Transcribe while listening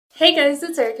Hey guys,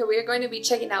 it's Erika. We are going to be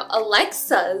checking out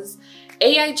AleXa's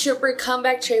AI Trooper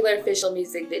comeback trailer official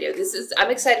music video. I'm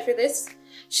excited for this.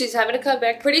 She's having a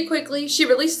comeback pretty quickly. She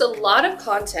released a lot of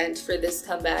content for this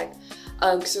comeback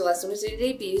because her last one was her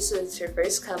debut, so it's her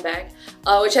first comeback,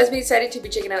 which has me excited to be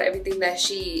checking out everything that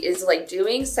she is like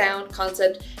doing, sound,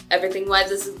 concept, everything wise.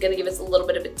 This is going to give us a little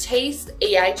bit of a taste.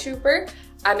 AI Trooper.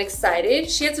 I'm excited.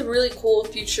 She had some really cool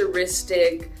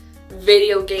futuristic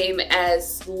video game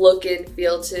as look and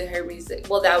feel to her music.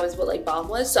 Well, that was what like Bomb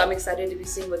was, so I'm excited to be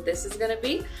seeing what this is gonna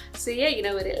be. So yeah, you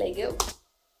know what, let go.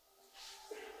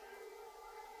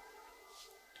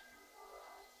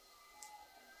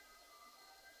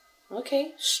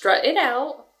 Okay, strut it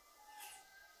out.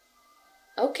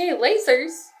 Okay,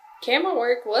 lasers, camera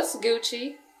work, what's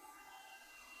Gucci?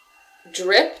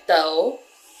 Drip though.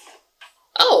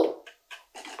 Oh.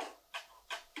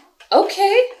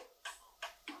 Okay.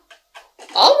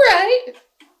 All right.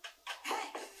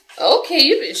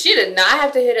 Okay, she did not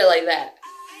have to hit it like that.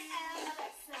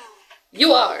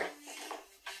 You are.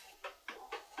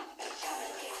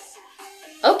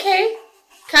 Okay.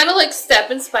 Kind of like step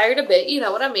inspired a bit, you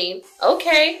know what I mean.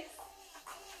 Okay.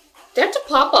 They have to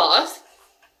pop off.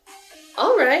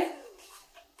 All right.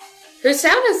 Her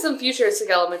sound has some futuristic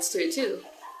elements to it too.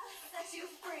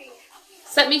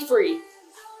 Set me free.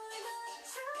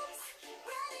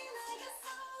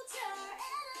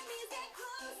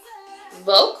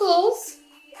 Vocals.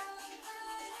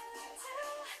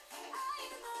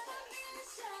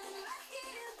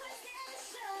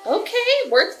 Okay,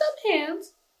 work some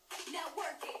hands.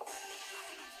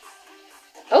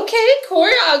 Okay,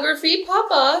 choreography, pop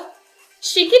off.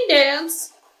 She can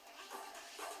dance.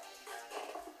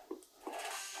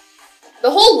 The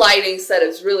whole lighting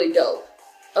setup's really dope.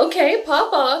 Okay,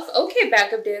 pop off. Okay,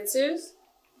 backup dancers.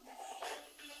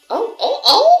 Oh.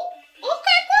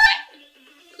 Okay,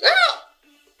 great. Girl.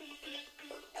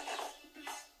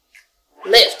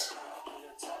 Lift.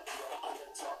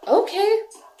 Okay.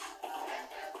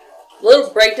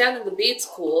 Little breakdown of the beat's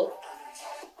cool.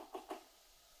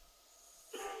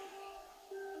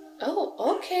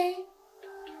 Oh, okay.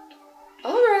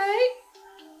 Alright.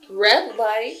 Red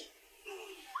light.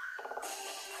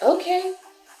 Okay.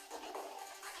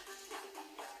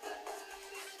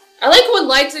 I like when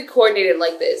lights are coordinated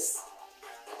like this.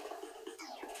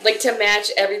 Like to match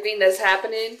everything that's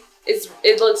happening.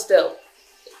 It looks dope.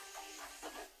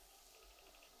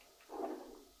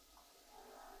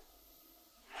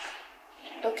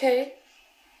 Okay.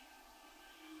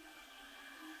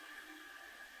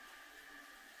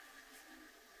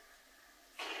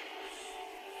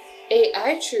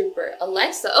 AI Trooper,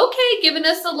 AleXa. Okay, giving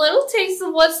us a little taste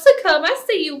of what's to come. I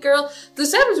see you, girl. The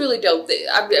sound was really dope.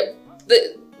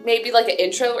 Maybe like an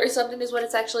intro or something is what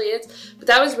it actually is. But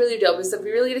that was really dope. So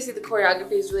we really get to see the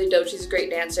choreography is really dope. She's a great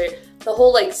dancer. The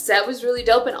whole like set was really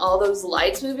dope, and all those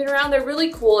lights moving around, they're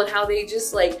really cool, and how they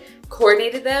just like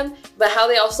coordinated them, but how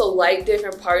they also light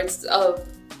different parts of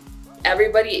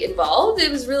everybody involved.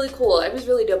 It was really cool. It was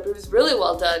really dope. It was really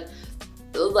well done.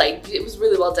 Like, it was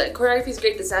really well done. Choreography is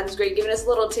great. The sound is great. Giving us a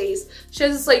little taste. She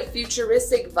has this like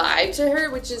futuristic vibe to her,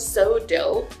 which is so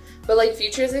dope. But like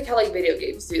futuristic, how like video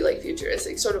games do like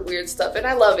futuristic sort of weird stuff, and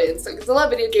I love it. So, because I love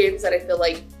video games, that I feel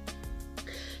like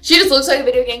she just looks like a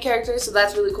video game character, so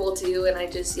that's really cool too.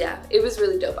 And yeah, it was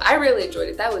really dope. I really enjoyed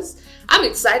it. I'm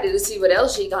excited to see what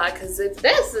else she got, because if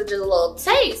this is just a little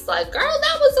taste, like, girl,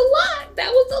 that was a lot.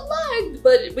 That was a lot.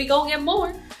 But we gonna get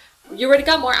more. You already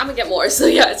got more, I'm gonna get more. So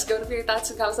yeah, it's going to be your thoughts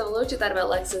and comments down below. What you thought about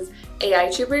AleXa's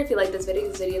AI Trooper. If you like this video,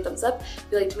 a thumbs up. If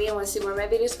you liked me and want to see more of my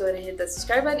videos, go ahead and hit that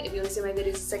subscribe button. If you want to see my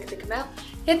videos the second they come out,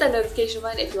 hit that notification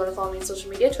button. If you want to follow me on social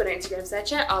media, Twitter, Instagram,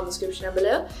 Snapchat, all in the description down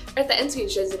below. Or at the end screen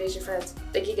shows the nation friends.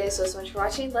 Thank you guys so much for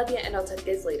watching. Love you, and I'll talk to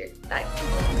you guys later.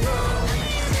 Bye.